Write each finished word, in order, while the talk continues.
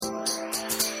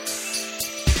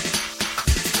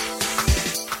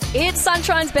It's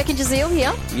Sunshine's Beck and Jazeel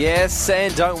here. Yes,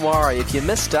 and don't worry, if you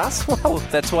missed us, well,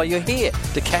 that's why you're here,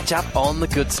 to catch up on the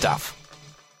good stuff.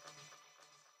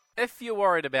 If you're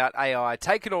worried about AI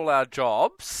taking all our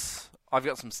jobs, I've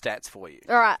got some stats for you.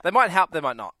 All right. They might help, they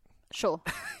might not. Sure.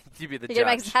 You be the You're judge. going to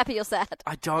make us happy or sad?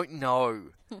 I don't know.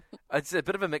 It's a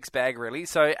bit of a mixed bag, really.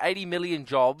 So 80 million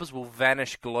jobs will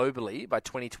vanish globally by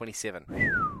 2027.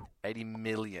 80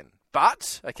 million.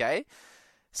 But,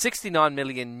 69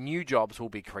 million new jobs will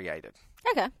be created.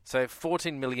 Okay. So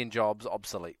 14 million jobs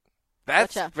obsolete.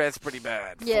 That's pretty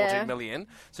bad. Yeah. 14 million.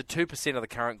 So 2% of the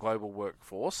current global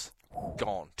workforce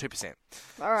gone. 2%.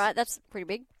 All right, that's pretty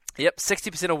big. Yep,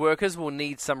 60% of workers will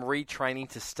need some retraining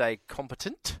to stay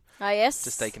competent. Oh, yes.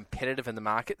 To stay competitive in the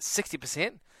market.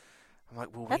 60%. I'm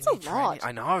like, well, That's we a need training. lot.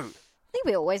 I know. I think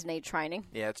we always need training.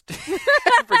 Yeah, it's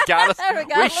regardless.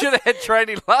 We should have had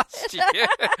training last year.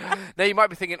 Now, you might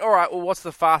be thinking, all right, well, what's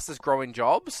the fastest growing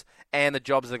jobs and the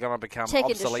jobs that are going to become Tech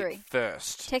obsolete industry.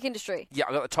 first? Tech industry. Yeah,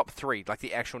 I've got the top three, like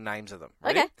the actual names of them.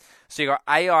 Ready? Okay. So you've got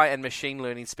AI and machine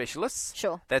learning specialists.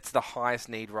 Sure. That's the highest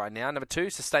need right now. Number 2,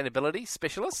 sustainability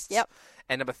specialists. Yep.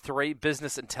 And number 3,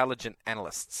 business intelligence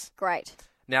analysts. Great.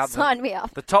 Now, Sign me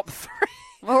up. The top 3...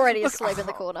 I'm already asleep in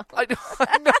the corner. I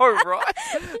know, right?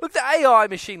 Look, the AI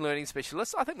machine learning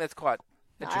specialists, I think that's quite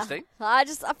interesting. I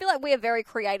feel like we are very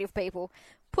creative people.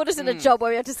 Put us in a job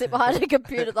where we have to sit behind a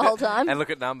computer the whole time. And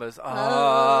look at numbers.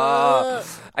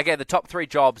 Okay, the top 3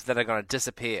 jobs that are going to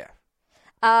disappear.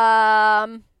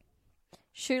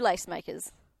 Shoelace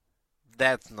makers.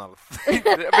 That's not a thing.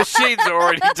 Machines are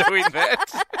already doing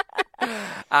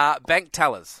that. Bank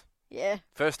tellers. Yeah.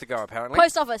 First to go, apparently.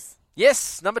 Post office.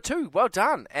 Yes, number 2. Well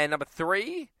done. And number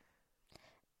 3,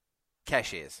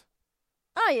 cashiers.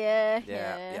 Oh, yeah.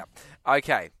 Yeah.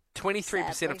 Okay.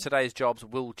 23% Sadly. of today's jobs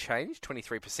will change.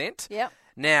 23%. Yep.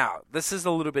 Now, this is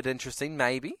a little bit interesting,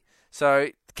 maybe. So,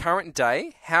 current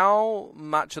day, how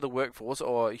much of the workforce,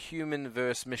 or human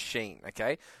versus machine,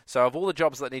 okay? So, of all the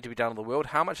jobs that need to be done in the world,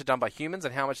 how much are done by humans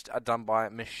and how much are done by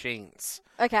machines?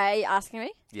 Okay, are you asking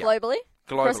me? Yeah. Globally?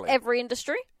 Across Globally. every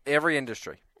industry? Every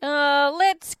industry.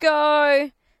 Let's go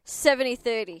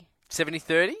 70-30.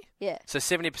 70-30? Yeah. So,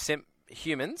 70%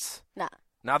 humans? Nah.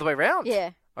 No, other way around? Yeah.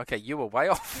 Okay, you were way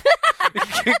off.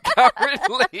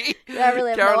 Currently... I really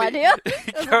have no idea.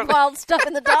 There's some wild stuff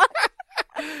in the dark.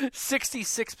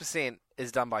 66%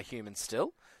 is done by humans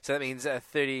still. So that means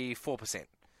 34%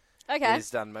 Okay.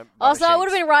 is done by Oh, so it machines. would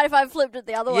have been right if I flipped it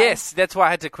the other way. Yes, that's why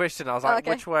I had to question. I was like,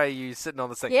 okay. which way are you sitting on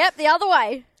this thing? Yep, the other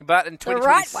way. But in The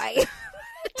right way.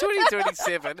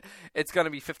 2027, it's going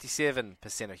to be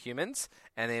 57% of humans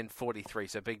and then 43.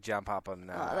 So big jump up on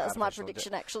That's my artificial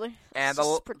prediction, actually. And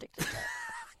Just predicted that.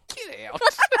 Get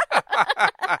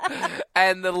out.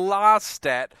 And the last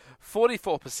stat,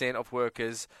 44% of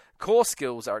workers' core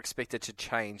skills are expected to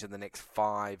change in the next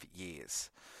 5 years.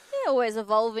 Yeah, always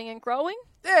evolving and growing.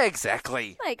 Yeah,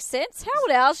 exactly. Makes sense. How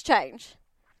would ours change?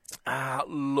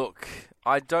 Look,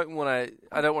 I don't want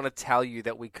to tell you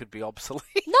that we could be obsolete.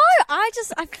 No, I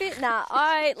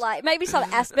feel, maybe some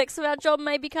aspects of our job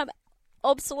may become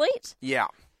obsolete. Yeah.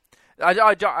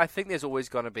 I think there's always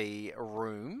going to be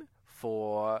room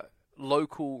for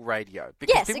local radio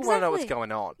because Yes, people want to know what's exactly.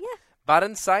 going on. Yeah. But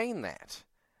in saying that,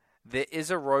 there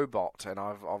is a robot, and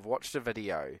I've watched a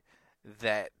video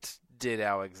that did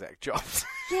our exact jobs.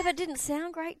 Yeah, but it didn't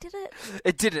sound great, did it?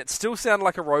 It didn't. It still sounded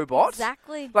like a robot.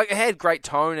 Exactly. Like, it had great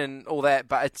tone and all that,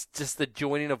 but it's just the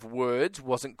joining of words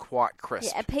wasn't quite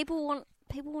crisp. Yeah, and people want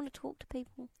to talk to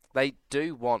people They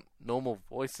do want normal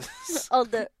voices. on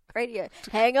the radio.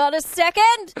 Hang on a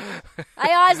second.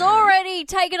 AI's already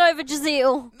taken over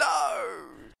Jazeel. No!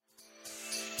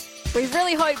 We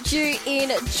really hoped you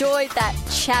enjoyed that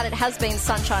chat. It has been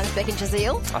Sunshine's Beck and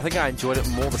Jazeel. I think I enjoyed it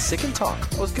more the second time.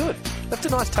 It was good. Left a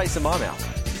nice taste in my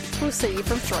mouth. We'll see you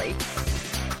from 3.